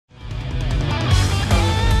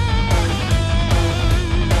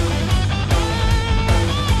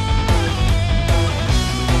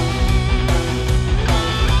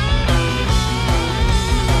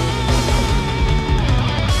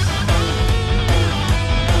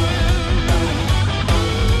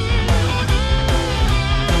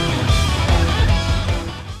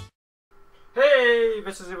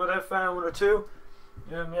Hello fan 102.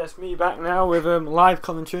 Yes, me back now with live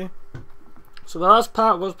commentary. So the last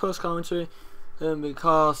part was post commentary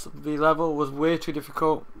because the level was way too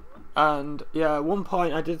difficult, and yeah, at one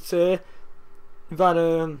point I did say that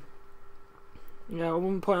I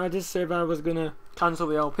was gonna cancel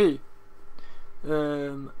the LP.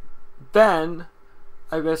 Then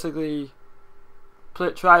I basically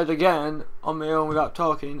tried again on my own without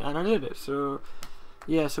talking, and I did it. So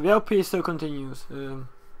yeah, so the LP still continues.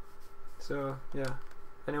 So yeah.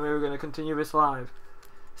 Anyway, we're gonna continue this live.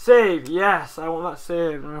 Save, yes, I want that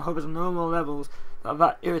saved, and I hope there's no more levels that are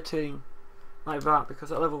that irritating like that, because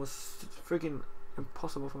that level was freaking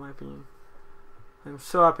impossible for my opinion. I'm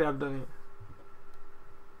so happy I've done it.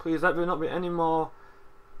 Please let there not be any more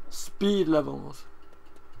speed levels.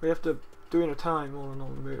 We have to do in a time. Oh no,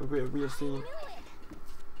 we'll see.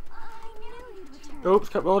 Oops,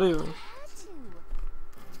 kept audio.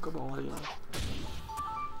 Come on, audio.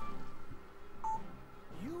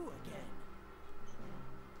 You again.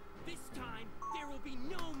 This time there will be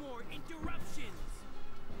no more interruptions.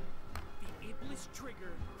 The Iblis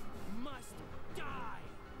trigger must die.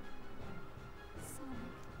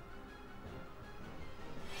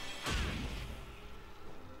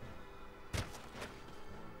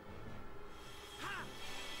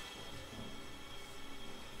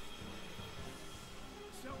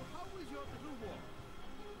 So how was your little walk?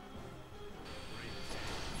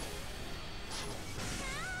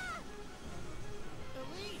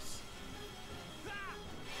 Elise!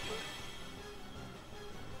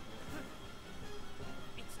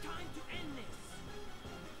 It's time to end this.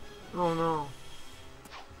 Oh no.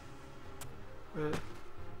 Wait.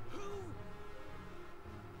 Who?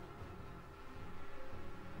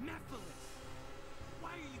 Mephiles!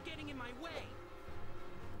 Why are you getting in my way?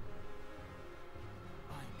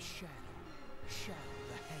 I'm Shadow. Shadow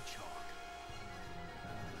the Hedgehog.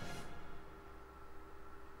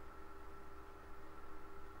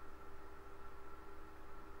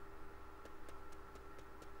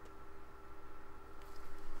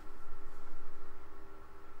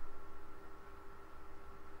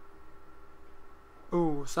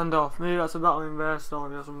 Ooh, send off. Maybe that's a battle in their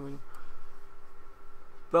story or something.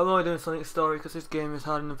 But I'm only doing Sonic's story because this game is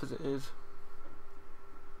hard enough as it is.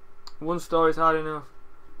 One story is hard enough.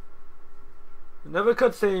 Another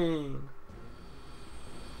cutscene.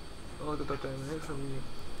 Oh, look at that damage from you.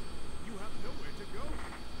 You have nowhere to go.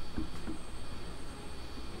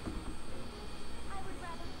 I would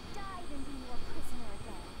rather die than be your prisoner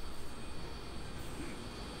again.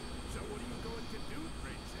 So what are you going to do,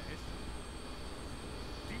 Princess?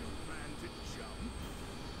 Do you plan to jump?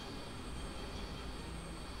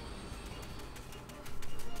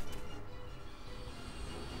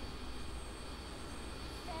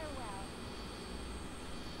 Farewell.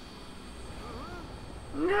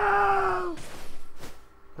 No!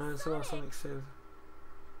 No, it's not Sonic save.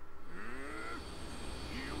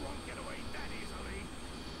 You won't get away that easily.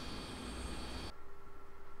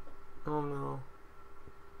 Oh no.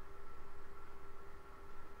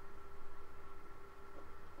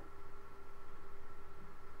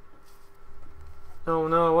 Oh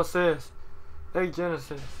no, what's this? Hey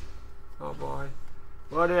Genesis. Oh boy.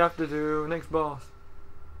 What do you have to do? Next boss.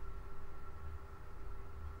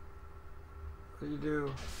 What do you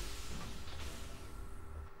do?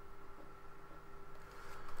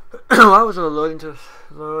 Why was it loading to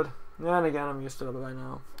load? Yeah, and again, I'm used to it by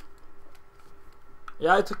now.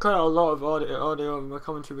 Yeah, I took cut out a lot of audio of my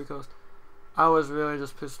commentary because I was really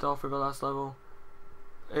just pissed off with the last level.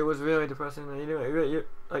 It was really depressing, you know, you're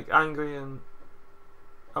like angry, and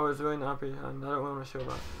I was really not happy, and I don't want to show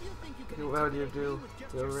that. What do you do?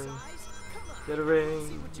 Get a ring. Get a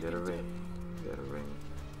ring. Get a ring. Get a ring.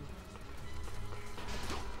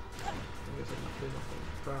 I guess I'm not doing nothing.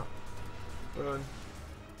 Crap. Run.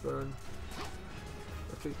 Run.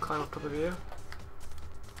 Let's we climb up top of here.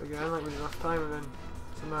 Again, like we did last time, and then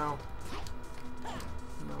somehow.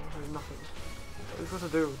 No, there's nothing. What are we supposed to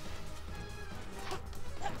do?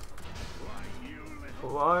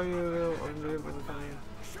 Why are you little unbelievable thing?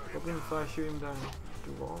 Open the fire, shoot him down.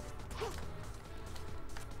 Do what?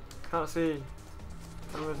 Can't see.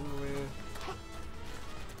 Camera's in the way.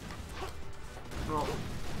 Oh.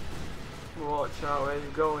 Watch out, where are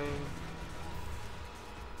you going?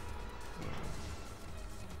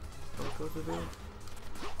 What am I supposed to do?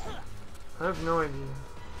 I have no idea.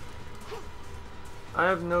 I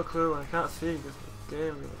have no clue, I can't see because the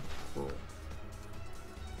game is full.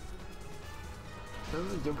 Can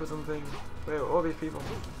I jump or something? Wait, all these people.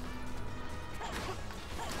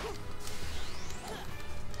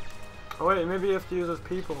 Oh wait, maybe you have to use those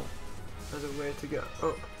people as a way to get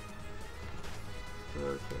up.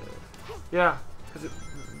 Okay. Yeah, because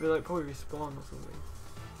they like probably respawn or something.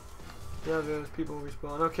 Yeah, there's people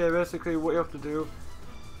respawn. Okay, basically what you have to do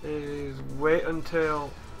is wait until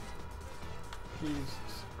he's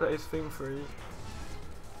let his thing free.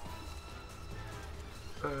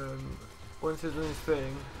 Once he's done his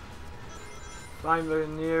thing, find the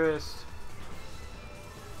nearest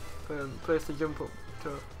place to jump up to,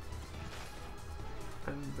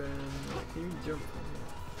 and then can you jump from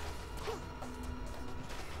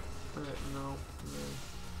here? No.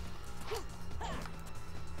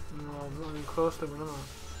 No, I'm not even close to him, am I?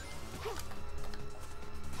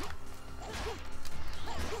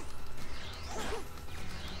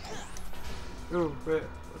 Ooh, wait,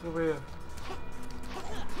 what's over here?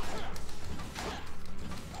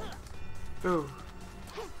 Ooh.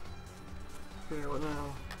 Okay, what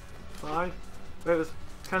now? 5? Wait, there's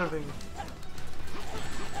kind of thing.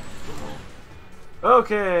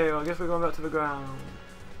 Okay, well I guess we're going back to the ground.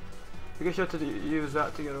 I guess you have to use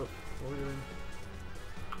that to get up. What are we doing?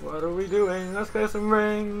 What are we doing? Let's get some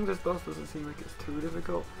rings! This boss doesn't seem like it's too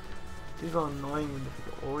difficult. These are annoying and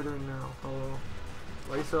difficult. What are we doing now? Hello?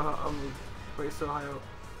 Why are you so high, why are you so high up?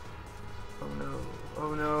 Oh no.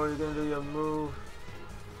 Oh no, you're gonna do your move.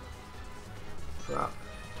 Crap.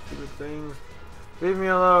 Stupid things. Leave me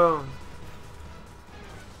alone!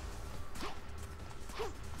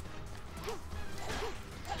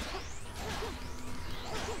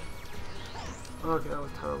 Okay, that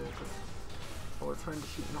was terrible because I was trying to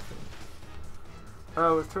shoot nothing. I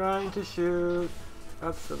was trying to shoot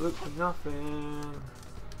absolutely nothing.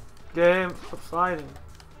 Game, stop sliding.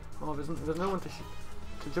 Oh, there's no one to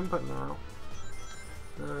jump at now.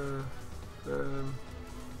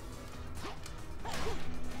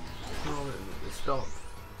 Oh, it stopped.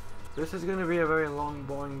 This is going to be a very long,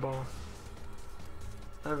 boring boss.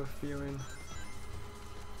 I have a feeling.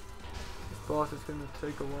 This boss is going to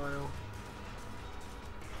take a while.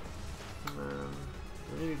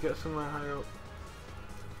 We need to get somewhere higher up.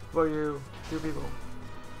 What about you? You people.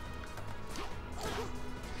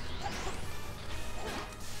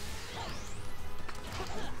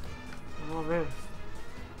 Oh man,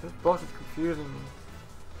 this boss is confusing me.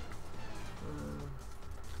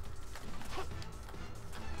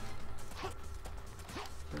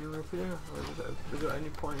 Anyone up here? Or is there any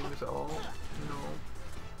point in this at all? No.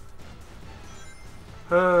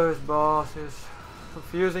 Oh, this boss is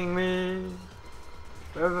confusing me.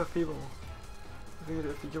 Where are the people? I think I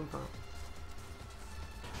have to jump out.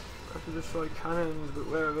 I have to destroy cannons, but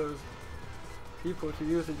where are those people to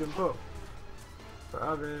use to jump up? Where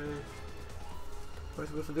are they? How am I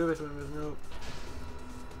supposed to do this when there's no...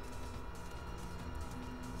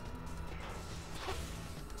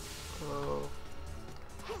 Oh.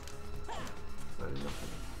 There's nothing.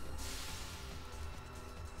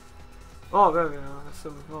 Oh, there we are. There's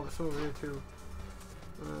some, oh, there's some over here too.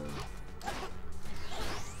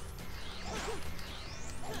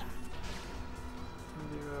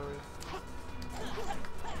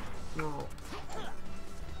 No.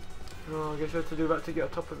 No, I guess you have to do that to get on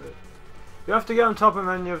top of it. You have to get on top and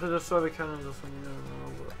then you have to destroy the cannons or something. I don't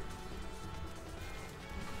know, but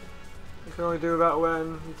you can only do that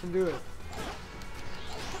when you can do it.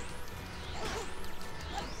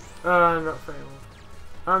 And that failed.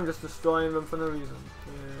 I'm just destroying them for no reason.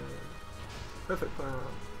 Yeah. Perfect plan.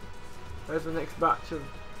 There's the next batch of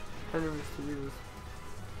enemies to use.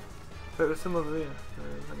 But there's some over here.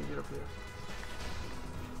 How do you get up here?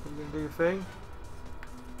 You gonna do your thing?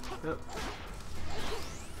 Yep.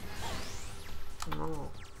 Oh,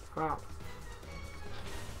 crap.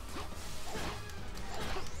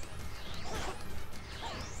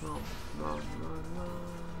 No, no, no,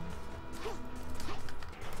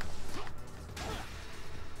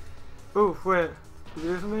 no. Oof, wait. Did we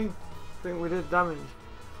do something? I think we did damage.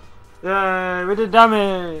 Yay, we did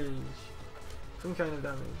damage! Some kind of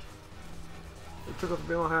damage. It took off a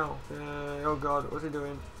bit more health. Yay, oh god, what's he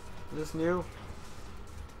doing? Is this new?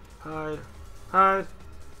 Hide. Hide!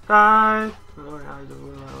 Hide! Oh, hide, just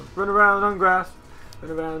run around. Run around on grass!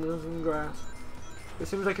 Run around on some grass. It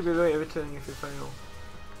seems like it'd be very irritating if you fail.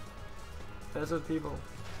 There's those people.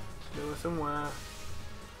 They were somewhere.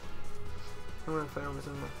 I'm gonna fail this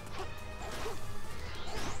somewhere.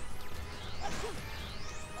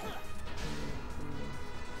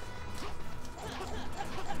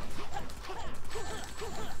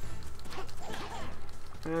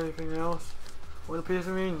 Anything else? What appears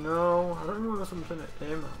to me? No. I don't know what I'm trying to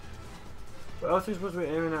aim at. What else are you supposed to be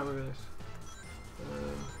aiming at with this?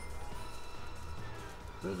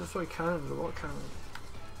 They're just like cannons, or what cannons?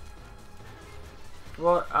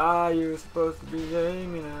 What are you supposed to be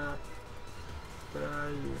aiming at? But are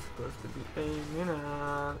you supposed to be aiming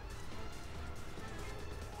at?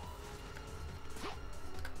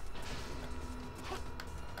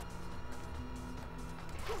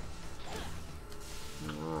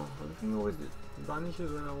 No, everything always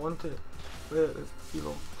vanishes when I want it. Wait, there's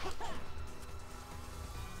evil.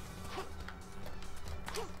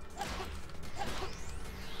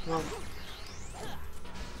 Come on.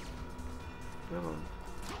 Come on.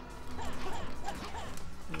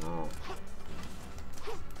 No.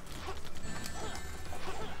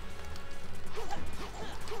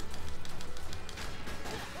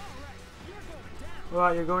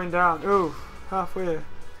 Right, you're going down. Ooh, halfway.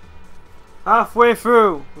 Halfway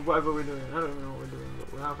through! Whatever we're doing. I don't even know what we're doing,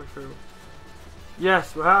 but we're halfway through.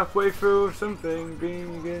 Yes, we're halfway through something.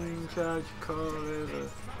 Beam, getting charge, call, laser.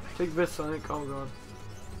 Take this, Sonic. Oh god.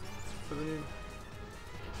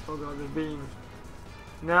 Oh god, there's beams.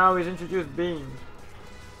 Now he's introduced beams.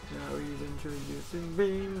 Now he's introducing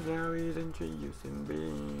beams. Now he's introducing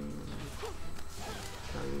beams.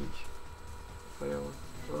 I reach. Fail.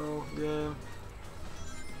 Oh, game.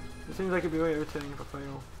 It seems like it'd be very irritating if I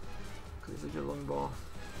fail. Because it's such a long boss.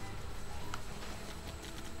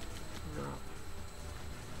 Yeah.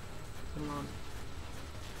 Come on.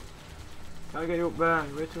 Gotta get you up there.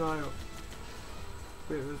 You're way too high up.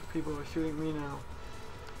 Wait, there's people are shooting me now.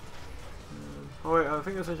 Oh wait, I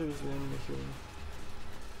think that's actually just the enemy shooting.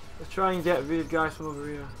 Let's try and get these guys from over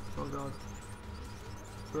here. Oh god.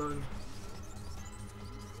 Run.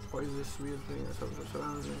 What is this weird thing that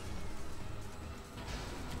surrounds me?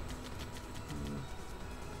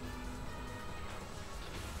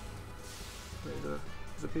 Wait, is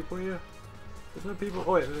there people here? There's no people.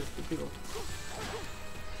 Oh wait, there's the people.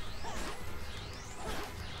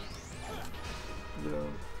 Yeah.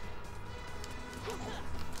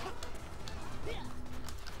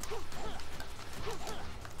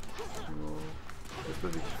 No. They're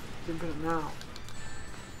supposed to be jumping it now.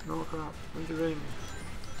 No crap. When's the ring?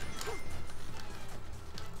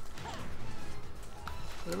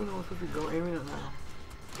 I don't know what I'm supposed to go aiming at now.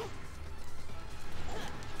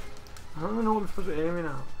 I don't even know what I'm supposed to be aiming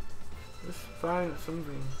at. Just firing at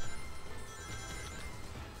something.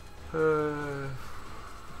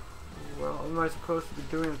 Well, what am I supposed to be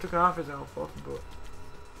doing? I took half his health off, but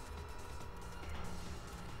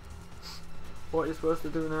what are you supposed to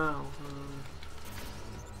do now?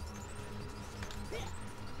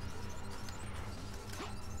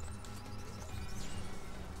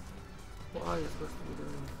 What are you supposed to be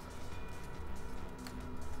doing?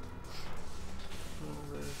 Oh,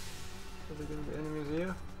 are there going to be enemies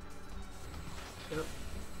here? Yep.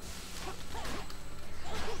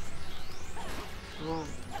 Come on.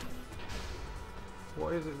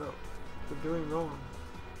 What is it that we're doing wrong?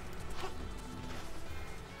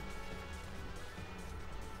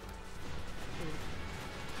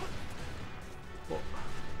 What?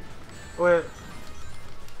 Wait.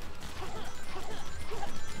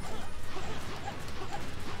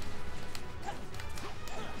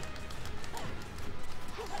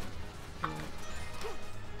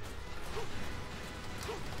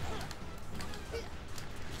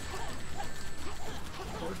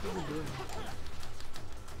 What are we doing?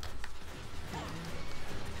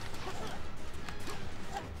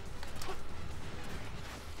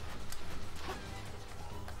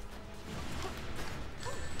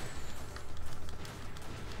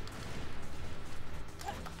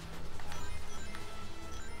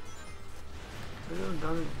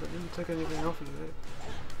 Damage, but didn't take anything off of it.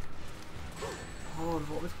 Hold on,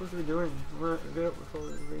 what are we supposed to be doing? I'm gonna get up before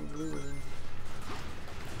it's being blue with it.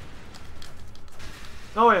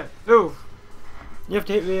 Oh yeah, oof! You have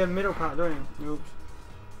to hit the middle part, don't you? Oops.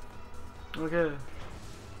 Okay.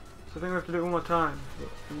 So I think we have to do it one more time. But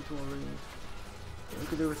we need some more rings. We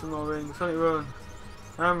could do with some more rings. Sonic run.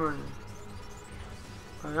 I'm running.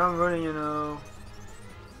 I am running, you know.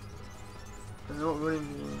 I know what running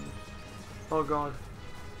means. Oh god.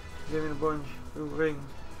 Give me a bunch. Ooh,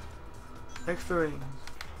 rings. Extra rings.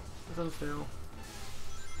 It's on sale.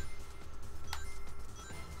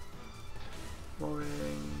 More rings.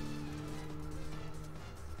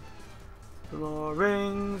 The more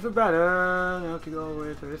rings, the better. Now to go all the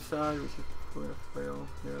way to this side, which is where I fail.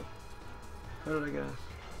 Yep. How did I guess?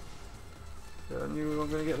 So I knew we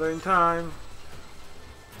weren't going to get there in time.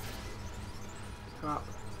 Crap.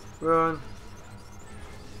 Run.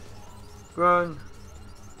 Run.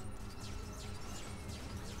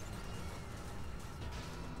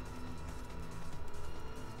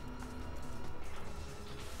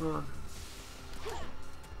 Run.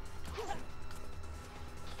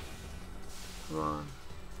 Run.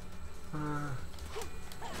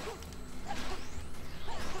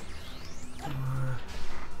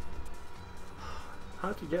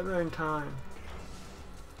 How to get there in time?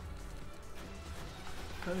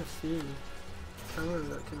 Trying to see.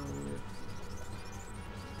 Camera's acting all weird.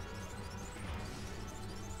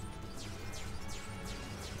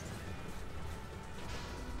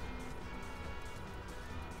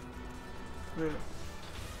 Wait.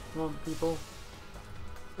 Come on, people.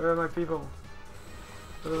 Where are my people?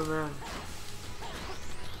 Where are the men?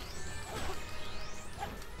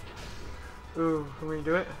 Ooh, can we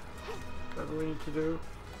do it? Whatever we need to do.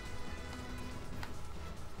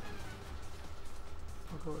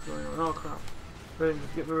 What's going on? Oh crap. Ring,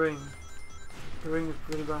 get the ring. The ring is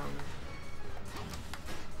pretty bad.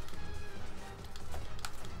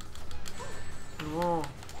 No.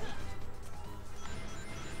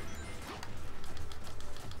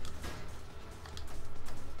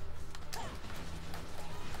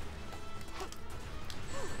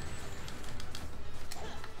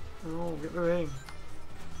 No, get the ring.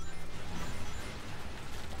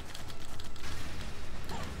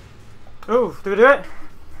 Oh, did we do it? I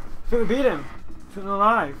think we beat him. I think they're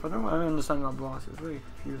alive. I don't understand that boss. It's really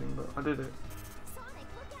confusing, but I did it. Sonic,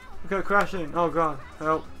 look out! Look at crashing. Oh god,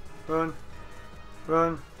 help. Run.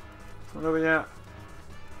 Run. It's not over yet.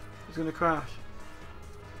 It's gonna crash.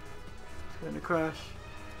 It's gonna crash.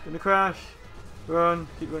 It's gonna crash. Run.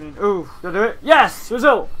 Keep running. Ooh, did I do it? Yes!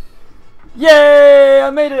 Result! Yay! I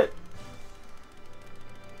made it!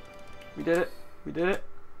 We did it. We did it.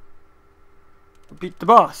 We beat the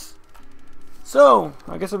boss. So,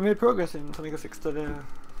 I guess I've made progress in Sonic 06 today.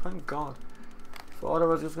 Thank God. Thought I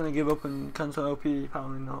was just gonna give up and cancel LP,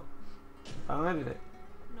 apparently not. I made it.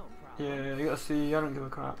 No problem. Yeah, you gotta see, I don't give a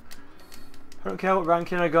crap. I don't care what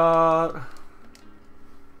ranking I got.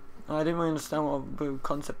 I didn't really understand what the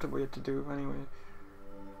concept of what you had to do anyway.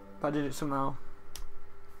 But I did it somehow.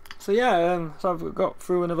 So yeah, so I've got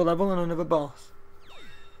through another level and another boss.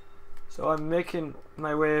 So I'm making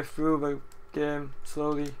my way through the game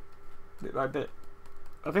slowly, bit by bit.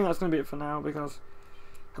 I think that's going to be it for now because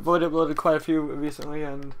I've already uploaded quite a few recently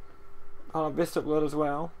and I'll have this upload as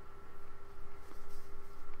well.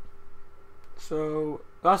 So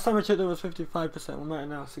last time I checked it was 55%, we might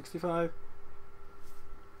now 65.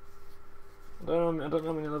 I don't know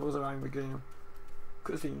how many levels are in the game.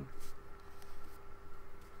 Cutscene.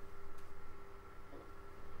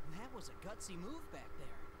 That was a gutsy move back there.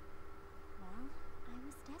 Well, I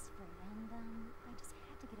was desperate and, I just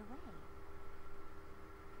had to get away.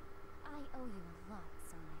 I owe you a lot,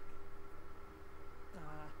 Sonic.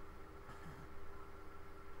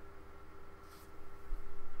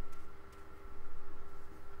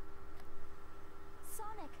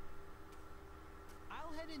 Sonic!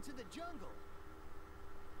 I'll head into the jungle.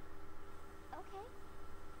 Okay.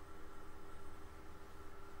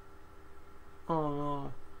 Oh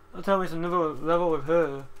no. Don't tell me it's another level with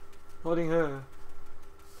her. Holding her.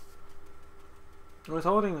 I was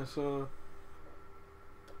holding her, so.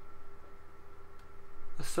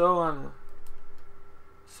 So Anna.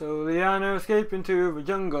 So Liana escaped into the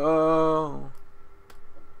jungle.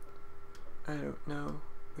 I don't know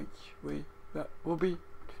which way that will be.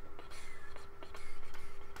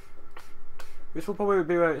 This will probably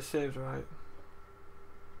be where it saves, right?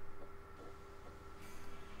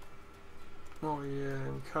 Oh yeah,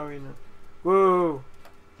 I'm carrying it. Whoa!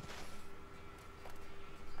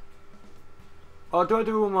 Oh, do I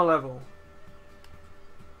do one more level?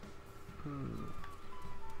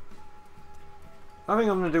 I think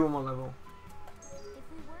I'm gonna do one more level. If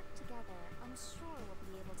we work together, I'm sure we'll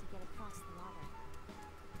be able to get across the water.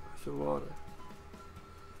 It's the water.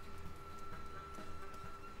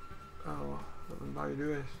 Oh, I don't know how you do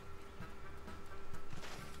this.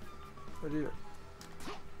 How do you?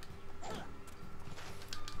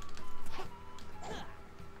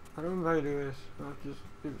 I don't know how you do this. I'll just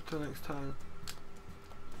leave it till next time.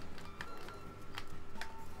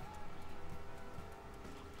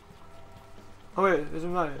 Oh wait,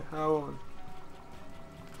 isn't that it? R1.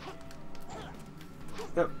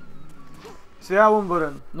 Yep. It's the R1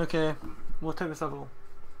 button. Okay, we'll take this level.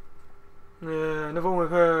 Yeah, another one with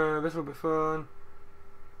her. This will be fun.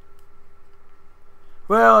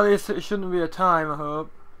 Well, at least it shouldn't be a time, I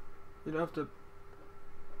hope. You don't have to.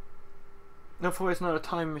 Hopefully it's not a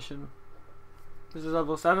time mission. This is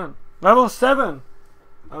level 7. Level 7!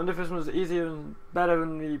 I wonder if this one's easier and better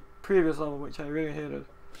than the previous level, which I really hated.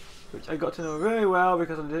 Which I got to know very well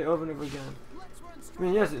because I did it over and over again. I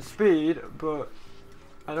mean, yes, it's speed, but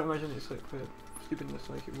I don't imagine it's like keeping this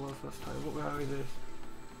like it was last time. What the hell is this?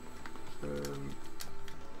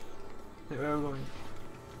 Yeah, where are we going?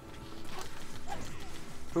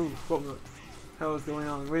 Ooh, what the hell is going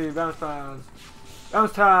on? Wee, bounce pads!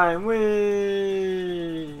 Bounce time!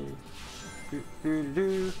 Wee!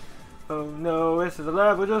 Oh no, this is a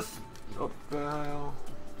level just up the hill.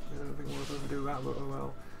 I don't think we're supposed to do that, but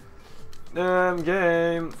oh well.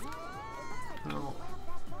 Game. No.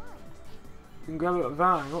 You can grab a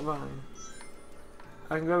vine. What vine?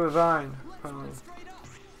 I can grab a vine. Apparently.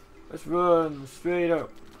 Let's run straight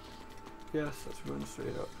up. Yes, let's run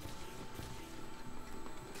straight up.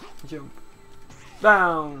 Jump.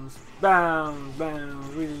 Bounce. Bounce.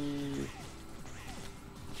 Bounce. Wee.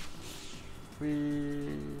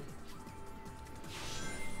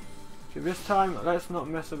 Okay, this time let's not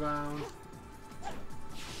mess around.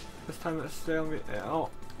 This time let's stay on the. Oh.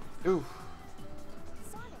 Ooh.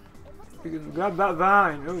 We can grab that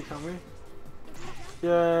vine. Oh, can we?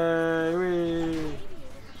 Yay! Wee.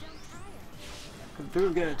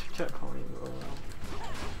 Do get a checkpoint. Oh well.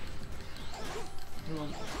 Come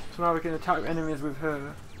on. Somehow we can attack enemies with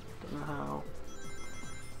her. Don't know how.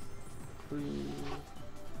 Wee.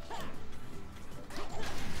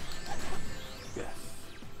 Yes.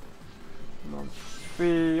 Come on.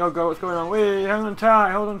 Wee. Oh god, what's going on? Wee. Hang on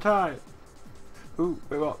tight. Hold on tight. Ooh.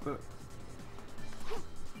 Wait, what? But.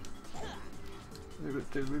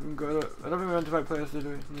 Dude, we even got it. I don't think we went to the right place, did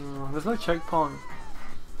we? No. There's no checkpoint.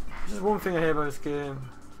 This is one thing I hate about this game.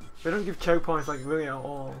 They don't give checkpoints like really at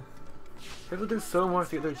all. People do so much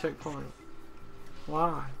to get their checkpoint.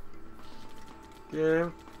 Why?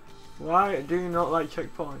 Game. Why do you not like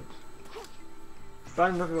checkpoints? It's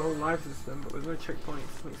bad enough with the whole life system, but with no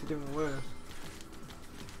checkpoints it makes it even worse.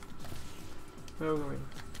 Where are we going?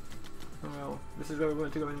 Oh well, this is where we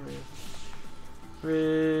want to go anyway.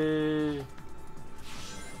 Whee!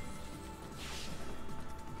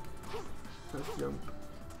 Let's jump.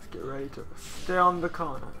 Get ready to stay on the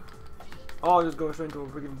corner. Oh, just go straight into a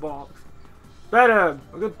freaking box. Better!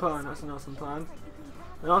 A good plan. That's an awesome plan.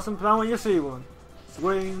 An awesome plan when you see one.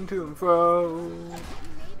 Swing to and fro.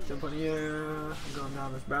 Jump on here. Going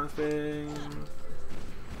down this bounce thing.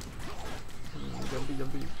 Jumpy,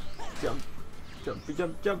 jumpy. Jump. Jumpy,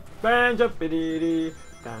 jump, jump. Bang, jumpy dee dee.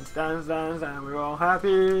 Dance, dance, dance, and we're all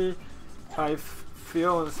happy. I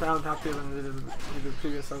feel and sound happier than I did in the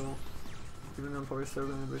previous level. Even though I'm probably still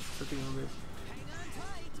going to be sitting on this.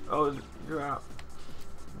 Oh, you're out.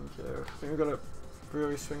 Okay, I think we got a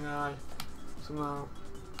really swing eye somehow.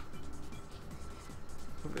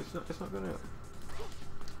 It's not gonna.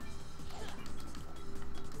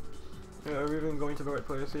 Yeah, are we even going to the right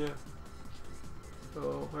place here?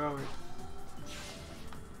 Oh, where are we?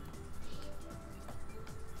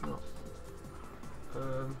 No.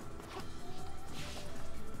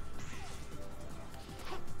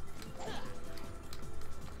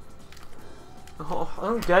 Oh, I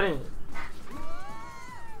don't get it.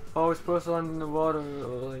 Oh, we're supposed to land in the water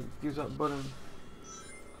or like use that button.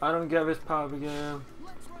 I don't get this part of the game.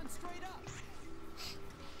 Let's run straight up.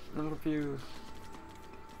 I'm confused.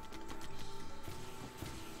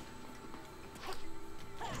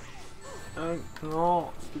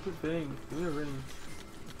 No, stupid thing. Give me a ring.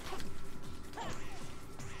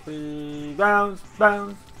 We bounce,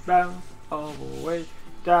 bounce, bounce all the way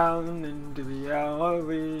down into the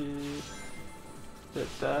alley. Da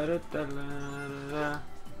da da da da da.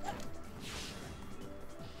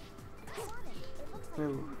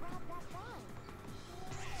 Ooh.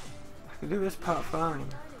 I can do this part fine.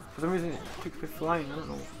 For some reason it took me flying, I don't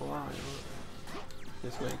know why.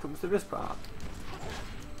 Just when it comes to this part.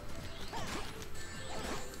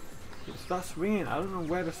 It starts swinging, I don't know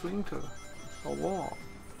where to swing to. Or what.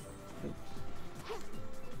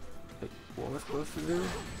 Like, what am I supposed to do?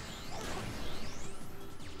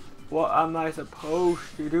 What am I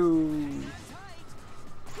supposed to do?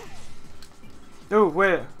 Oh,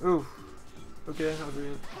 where? Ooh. Okay, that was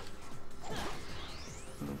weird.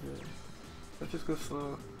 Okay. Let's just go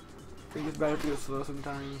slow. I think it's better to go slow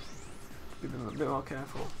sometimes. Be a bit more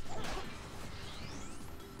careful.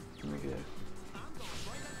 Okay.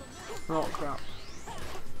 Oh crap.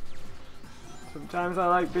 Sometimes I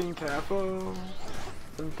like being careful.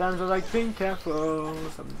 Sometimes I like being careful.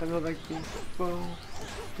 Sometimes I like being careful.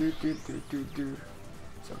 Do do do do do.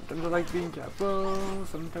 Sometimes I like being careful.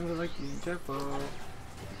 Sometimes I like being careful.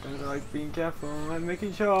 Sometimes I like being careful and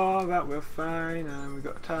making sure that we're fine and we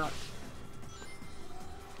got attacked.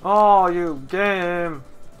 Oh, you game!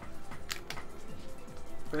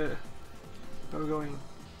 Where? Where are we going?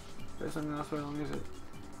 There's something else going on, is it?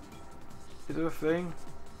 Is there a thing?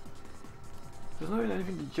 There's not even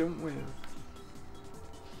anything to jump with.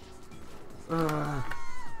 I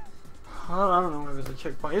don't know whether there's a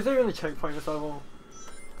checkpoint. Is there even a checkpoint in this level?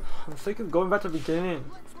 I'm sick of going back to the beginning.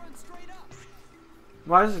 Let's run straight up.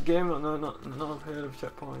 Why is this game not heard of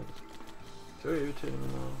checkpoints? It's really irritating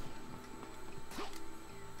now.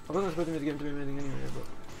 I wasn't expecting this game to be amazing anyway, but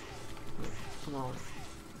come on.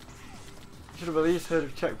 Should have at least heard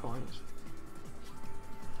of checkpoints.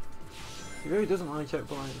 He really doesn't like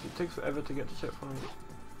checkpoints. It takes forever to get to checkpoints.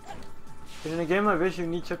 And in a game like this, you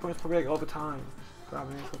need checkpoints probably like all the time.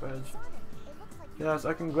 Grabbing a cliff edge. Yes,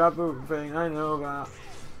 I can grab everything. I know that,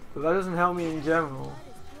 but that doesn't help me in general.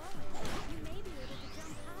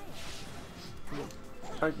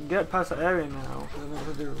 I can get past the area now, because I know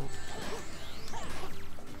what to do.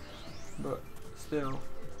 But still.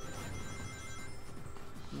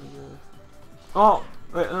 Oh!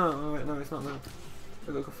 Wait, no, it's not that.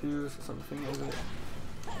 I got confused. It's not the thing, is it?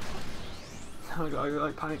 I got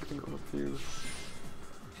like panicked and got confused.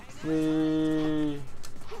 Wee.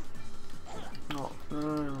 No.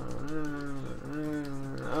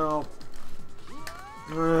 Oh.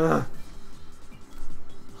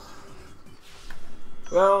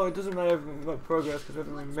 Well, it doesn't matter about progress because we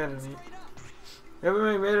haven't really made any. We haven't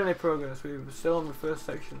really made any progress. We're still on the first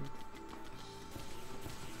section.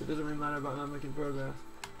 So it doesn't really matter about not making progress.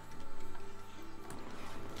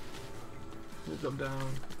 Let's drop down.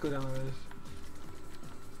 Let's go down like this.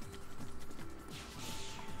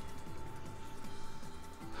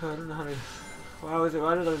 I don't know how to.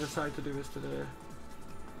 Why did I decide to do this today?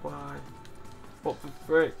 Why? What the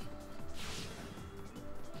frick?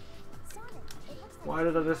 Why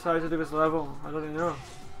did I decide to do this level? I don't even know.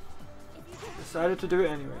 Decided to do it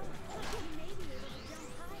anyway.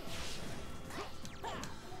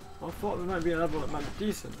 I thought there might be a level that might be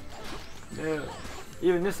decent. Yeah.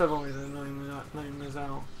 Even this level is annoying as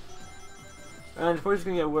hell. And it's probably just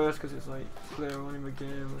gonna get worse because it's like later on in the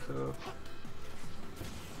game, so.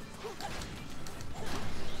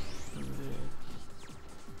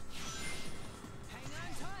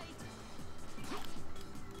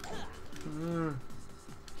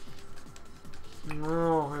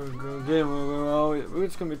 Oh, here we go. Game over. Oh, we're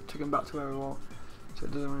just gonna be taken back to where we were, so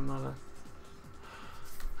it doesn't really matter.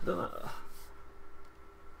 I don't know.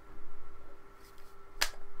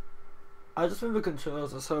 I just think the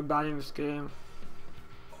controls are so bad in this game.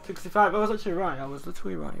 65. I was actually right. I was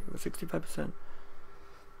literally right. It was 65%.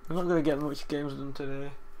 I'm not gonna get much games done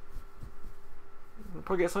today. I'll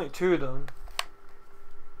probably get Sonic 2 done.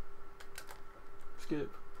 Skip.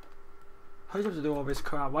 How do you have to do all this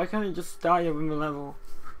crap? Why can't you just start your winning level?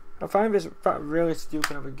 I find this really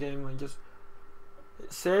stupid of a game. Like just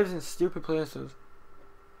it saves in stupid places.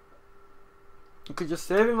 You could just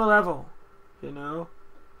save in the level, you know.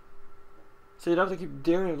 So you'd have to keep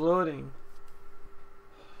doing it, loading.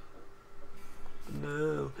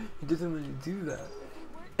 No, he doesn't want to do that.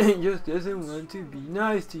 He just doesn't want to be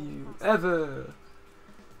nice to you ever.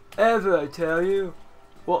 Ever, I tell you.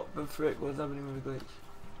 What the frick was happening with the glitch?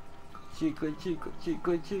 Glitchy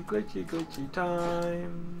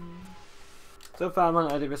time. So far I'm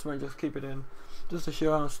gonna edit this, might just keep it in. Just to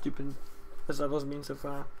show how stupid this level's been so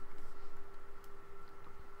far.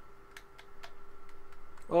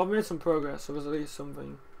 Well, I've made some progress, so there's at least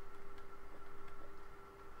something.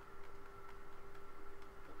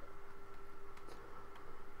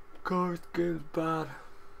 God, this game's bad.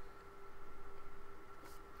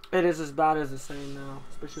 It is as bad as it's saying now,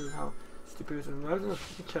 especially with how stupid it is. Why isn't a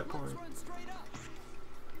checkpoint?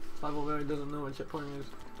 This level really doesn't know what checkpoint is.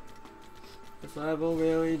 This level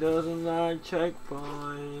really doesn't like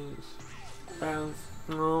checkpoints. Bounce.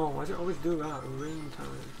 No, why does it always do that? Ring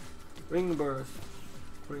time. Ring burst.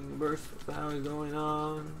 Ring burst. What the hell is going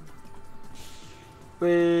on?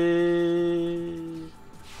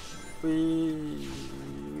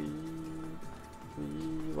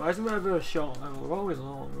 Why isn't that ever a short level? We're always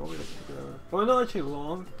long. We're always together. Well, not actually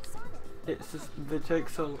long. It's just they take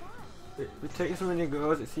so many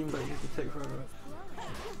goes. It seems like it could take forever.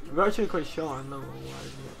 We're actually quite short. I know why,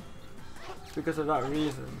 isn't it? It's because of that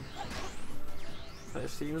reason. It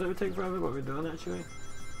seems like we take forever, but we're done actually.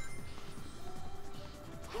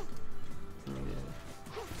 Yeah.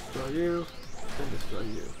 Destroy you, then destroy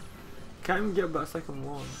you. Can't even get that second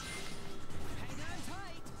one.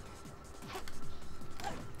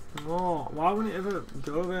 No, why wouldn't it ever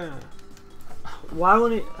go there? Why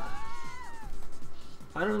wouldn't it?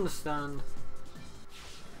 I don't understand.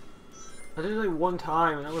 I did it like one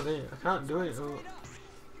time and that was it. I can't do it.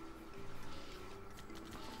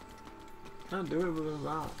 I can't do it with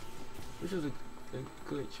that. Which is a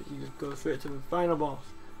glitch. You just go straight to the final boss.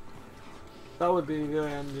 That would be really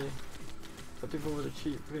handy. If it was a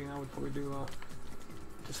cheap thing, I would probably do that.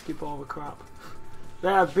 Just skip all the crap.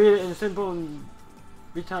 There, beat it in simple and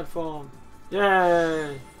retard form.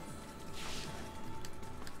 Yay!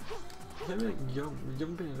 Let me like jump.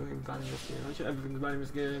 Jumping is really bad in this game. Actually, everything's bad in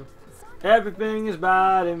this game. Everything is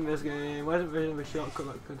bad in this game. Why isn't there a shortcut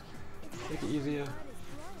that could make it easier?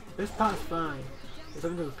 This part's fine. It's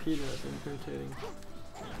having to repeat it that's irritating.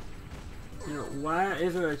 You know, why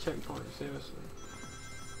is there a checkpoint? Seriously.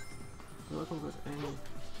 I'm not going to put any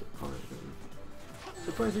checkpoint.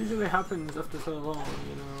 Checkpoints usually happens after so long,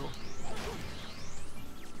 you know.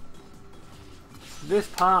 This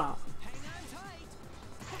part.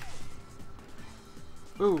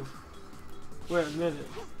 Ooh. Wait a minute.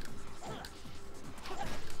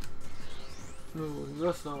 No, we can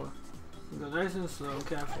go slower. We can go nice and slow,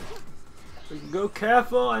 careful. We can go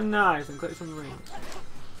careful and nice and collect some rings.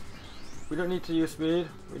 We don't need to use speed.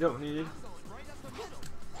 We don't need.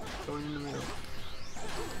 Going in the middle.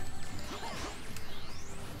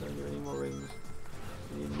 Don't get any more rings.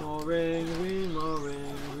 We need more rings, we need more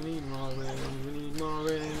rings, we need more rings, we need more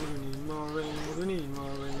rings, we need more rings, we need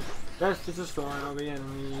more rings. Let's just destroy all the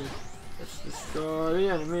enemies. Let's destroy the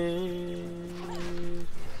enemies.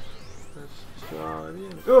 Let's destroy the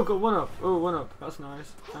enemies. Oh, got one up. Oh, one up. That's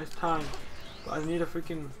nice. Nice time. But I need a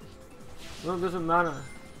freaking. No, it doesn't matter.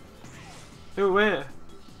 Oh, where?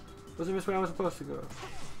 Wasn't this where I was supposed to go?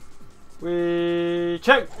 We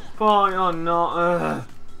checkpoint. Oh no.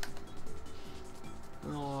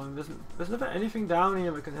 Oh, there's never anything down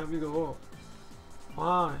here that can help you go up.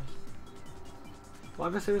 Why? Why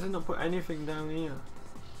have they seriously not put anything down here?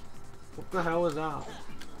 What the hell was that?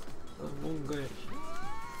 That was one glitch.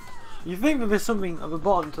 You think that there's something at the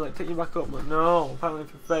bottom to like take you back up, but no. Apparently,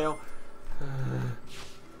 if you fail.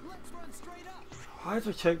 Let's run straight up. Why is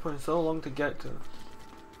the checkpoint so long to get to?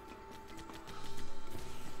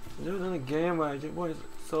 I've never done a game where a checkpoint is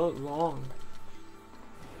so long.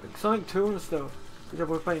 Like Sonic 2 and stuff, which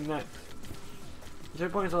we're playing next. The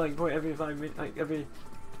checkpoints are like probably every 5 minutes, like every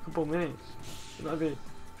couple minutes. Not every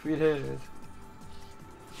 3 days.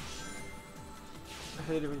 I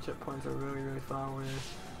hate it when checkpoints are really, really far away.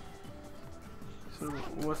 It's one of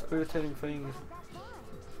the most irritating things.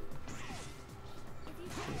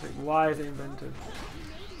 It's like, why is it invented?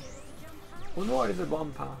 I wonder what is the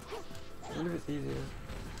bottom path. I wonder if it's easier.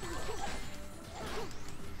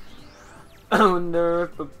 I wonder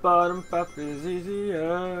if the bottom path is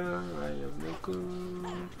easier. I have no clue.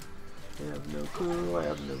 I have no clue. I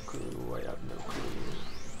have no clue. I have no clue.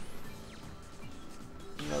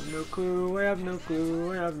 I have no clue. I have no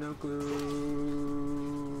clue. I have no clue.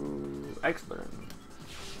 Excellent.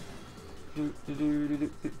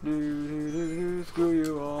 Screw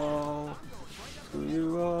you all. Screw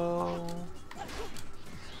you all.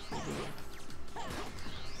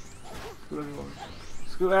 Screw everyone.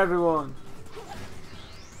 Screw everyone.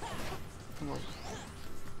 Come on.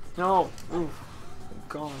 No. Oof. I'm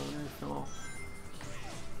gone. I fell off.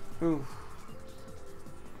 Oof.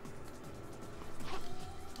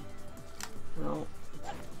 No.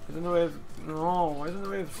 Isn't the way of. No. Why isn't the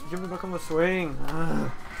way of jumping back on the swing?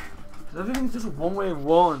 Everything's just one way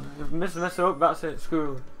one. If you mess up, that's it.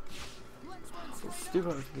 Screwed. So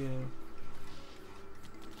stupid this game.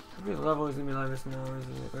 Every level is gonna be like this now,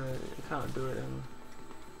 isn't it? You can't do it.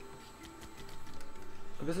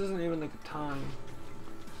 This isn't even like a time.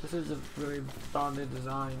 This is just really badly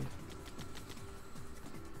designed.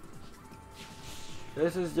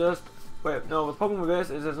 This is just. Wait, no. The problem with this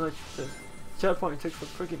is there's no checkpoint. It takes for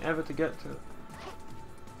freaking ever to get to.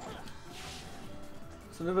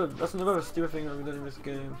 That's another stupid thing that we've done in this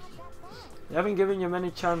game. They haven't given you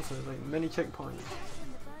many chances, like many checkpoints.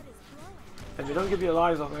 And they don't give you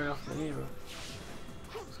lives off very often either.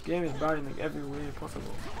 This game is bad in like every way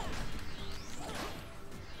possible.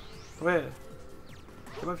 Where?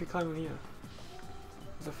 What about if you climb in here?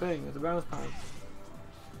 There's a thing, there's a bounce pad.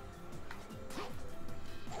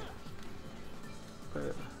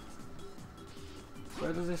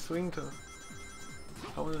 Where does this swing to?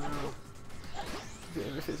 I wanna know.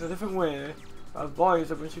 If it's a different way, avoid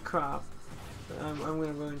a bunch of crap, then I'm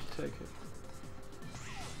going to take it.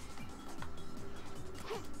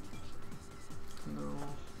 No.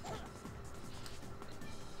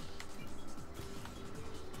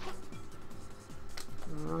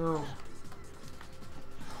 No.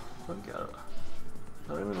 I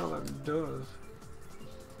don't even know what that does.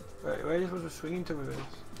 Wait, where are you supposed to swing into with this?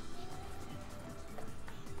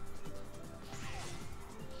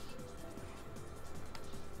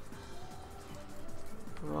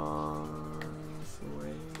 Run,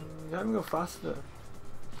 swing. You have to go faster.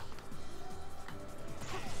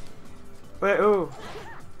 Wait, ooh.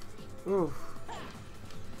 Ooh.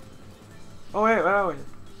 Oh wait, where are we?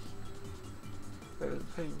 There's a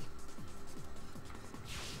thing.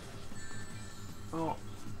 Oh,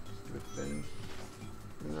 stupid thing.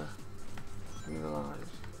 I'm gonna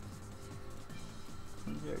lies.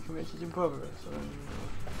 Yeah, can we actually jump over it? So then,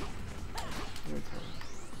 here we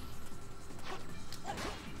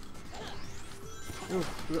go. Ooh,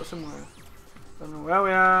 we got somewhere. Don't know where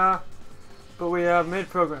we are, but we have made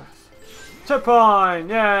progress. Checkpoint!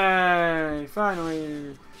 Yay!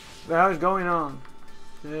 Finally! The hell is going on?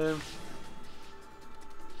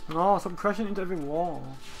 Oh, stop crashing into every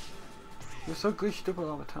wall. You're so glitched up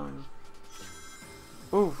all the time.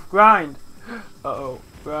 Ooh, grind! Uh-oh.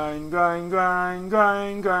 Grind, grind, grind,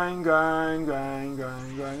 grind, grind, grind, grind,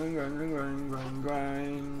 grind, grind, grind, grind, grind,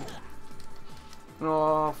 grind.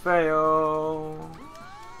 Oh, fail.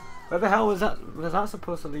 Where the hell was that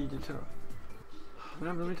supposed to lead you to? I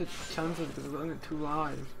have limited chances because I've only 2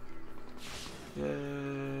 lives.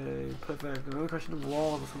 Yay, perfect. I'm only crashing the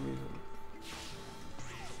walls for some reason.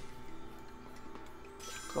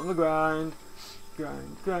 It's on the grind.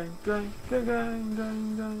 Grind, grind, grind, grind, grind,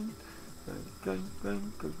 grind, grind. Grind,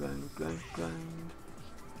 grind, grind, grind, grind, grind.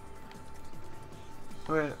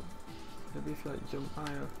 Wait. Maybe if you like jump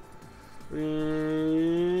higher. Wee,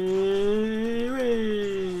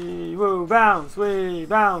 woo, bounce, wee,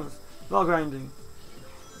 bounce. More grinding.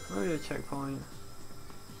 Oh yeah, checkpoint.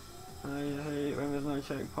 I hate when there's no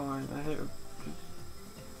checkpoint. I hate it.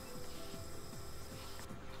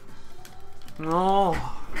 No.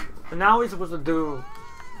 And now we're supposed to do.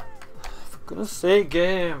 For goodness sake,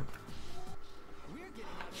 game.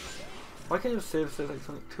 Why can't you save states like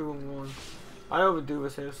something 2 and 1? I overdo the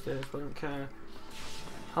save states, but I don't care.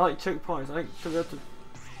 I like checkpoints. I like to be able to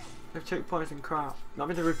have checkpoints and crap. Not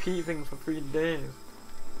be to repeat things for 3 days.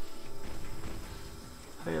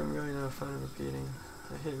 I am really not a fan of repeating.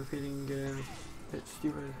 I hate repeating games. It's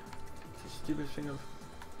stupid. It's a stupid thing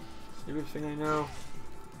I know.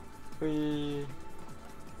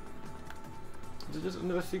 Is it just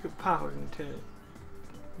another secret path I can take?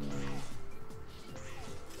 No.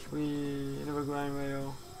 Another grind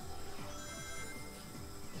rail.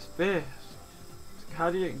 It's this. How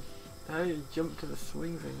do you jump to the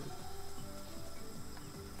swing thing?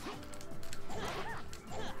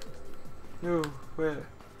 No, where?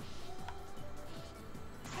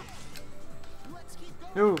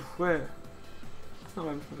 No, where? That's not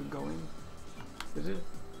where I'm supposed to be going. Is it?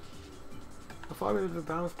 I thought it was a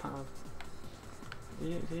bounce pad. Can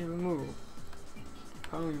you even move?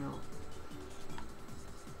 Probably not.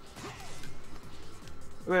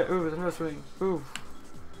 Wait, ooh, there's another swing. Ooh.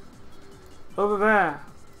 Over there!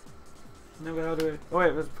 Never how do it. Oh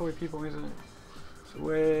wait, there's probably people, isn't it?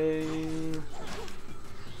 Swing.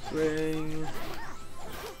 Swing.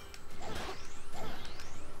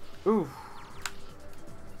 Ooh.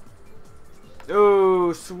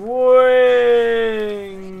 Ooh, swing!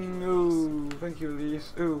 Ooh, thank you,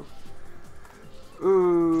 Elise. Ooh.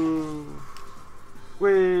 Ooh.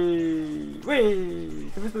 Wait.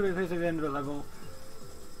 Wait! Can we still be at the end of the level?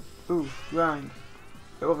 Ooh, grind.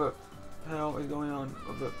 What the hell is going on?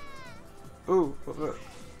 What the? Ooh, what the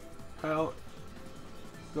hell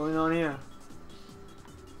is going on here?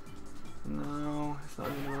 No, it's not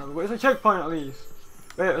even a level. Wait, it's a checkpoint at least.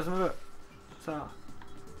 Wait, there's another. What's that?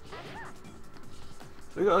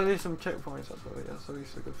 So we got at least some checkpoints. That's at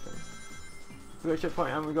least a good thing. We got a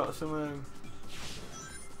checkpoint and we got some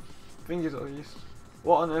fingers at least.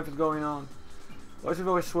 What on earth is going on? What's it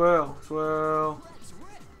always swirl? Swirl.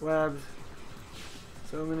 Webs.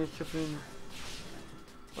 So many chipping.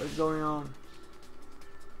 What is going on?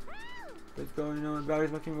 What's going on?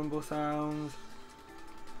 Barry's making rumble sounds.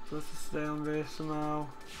 Supposed to stay on this somehow.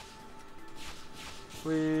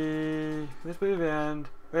 This be the end.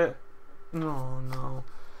 Wait. No.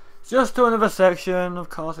 It's just to another section. Of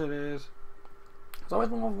course it is. There's always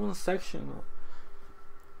more than one section.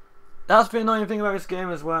 That's the annoying thing about this game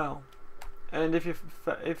as well. And if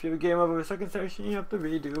you game over the second section, you have to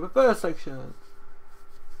redo the first section.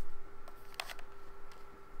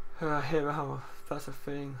 I hate how that's a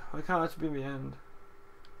thing. Why can't it be in the end?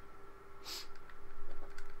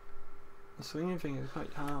 The swinging thing is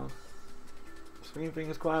quite hard. The swinging thing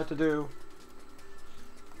is quite hard to do.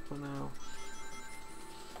 For now.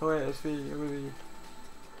 Oh wait, it's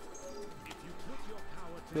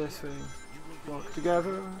this thing. Walk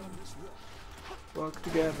together. Walk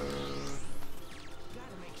together.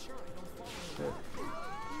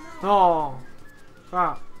 Oh,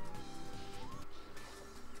 crap.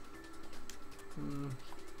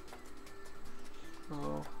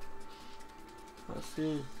 Oh, let's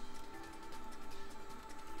see.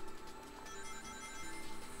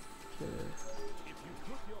 Okay.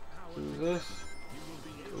 Do this.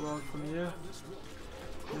 Walk from here.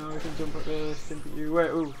 Now we can jump up there, stimp at you. Wait,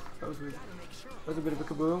 ooh, that was weird. That was a bit of a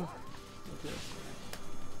kaboom. Okay.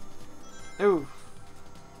 Ooh.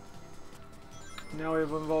 Now we're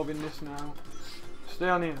involved in this now. Stay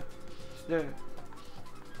on here. Stay.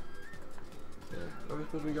 Stay. Where are we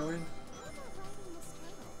supposed to be going?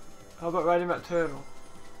 How about riding that turtle?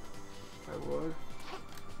 I would.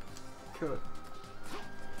 Could.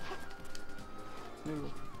 No.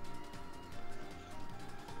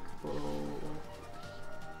 Oh.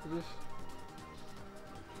 Is this?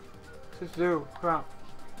 What's this do? Crap.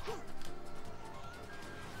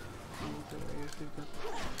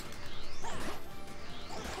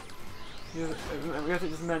 Yeah, I guess it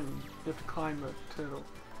just meant you have to climb a turtle.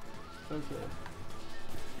 Okay.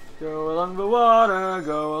 Go along the water,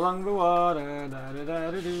 go along the water, da da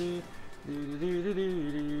da da dee, dee dee dee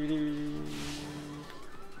dee dee dee.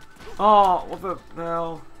 Oh, what the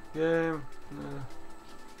hell? Game.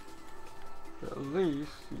 But at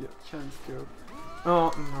least you get a chance to.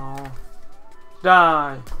 Oh no.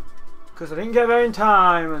 Die. Because I didn't get there in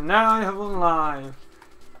time, and now I have one life.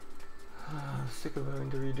 I'm sick of having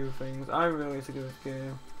to redo things. I'm really sick of this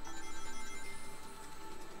game.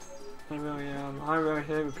 I really am. I really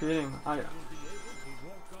hate repeating. I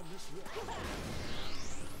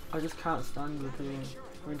just can't stand repeating.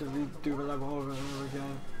 I'm going to redo the level over and over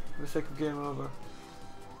again. For the sake of game over.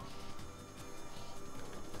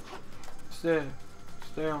 Stay.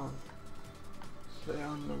 Stay on. Stay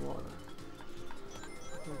on the water.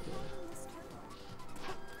 Okay.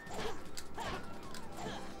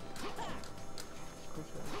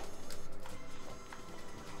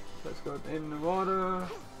 Let's go in the water.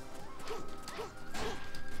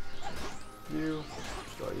 You.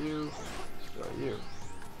 Start you. Start you.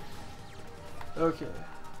 Okay.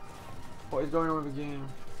 What is going on with the game?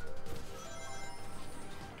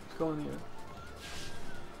 Let's go in here.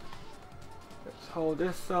 Let's hold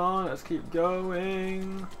this on. Let's keep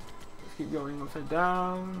going. Let's keep going upside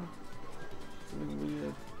down. Something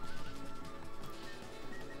weird.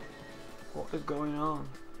 What is going on?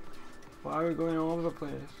 Why are we going all over the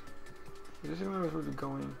place? Is this where we're supposed to be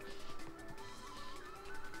going?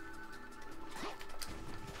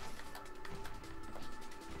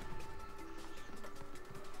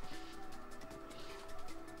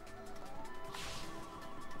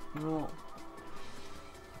 No.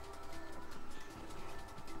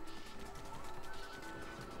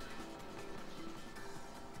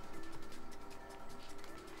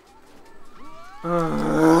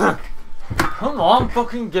 Come on,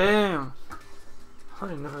 fucking game! I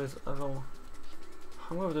don't know this at all.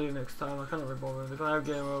 I'm gonna do it next time. I can't be bothered. If I have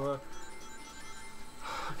game over,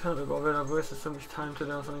 I can't be bothered. I've wasted so much time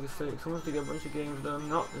today on Sonic 6. I want to get a bunch of games done,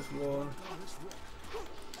 not this one.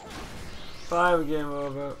 If I have a game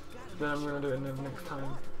over, then I'm gonna do it next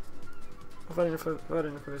time. I've had enough of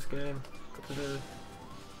this game for today.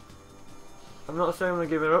 I'm not saying I'm gonna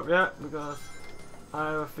give it up yet because I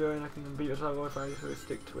have a feeling I can beat this level if I actually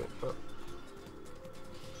stick to it, but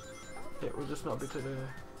it will just not be today.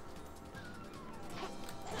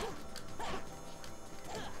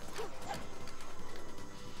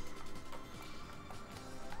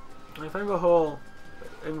 I find the whole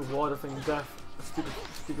in the water thing death a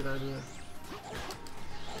stupid idea.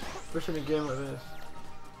 Especially in a game like this.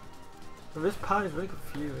 And this part is very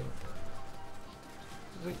confusing.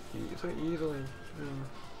 It's so easily.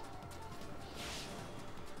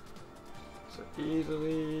 So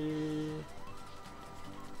easily.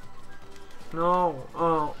 No!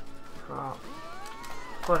 Oh, crap.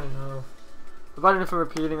 I've had enough. I've had enough of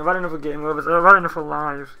repeating, I've had enough of game overs, I've had enough of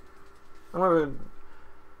lives. I'm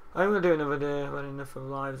gonna do it another day. I've had enough of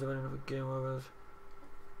lives, I've had enough of game overs.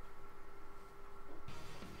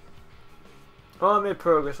 Oh, I made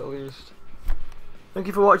progress at least. Thank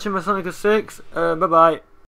you for watching my Sonic 6. Bye bye.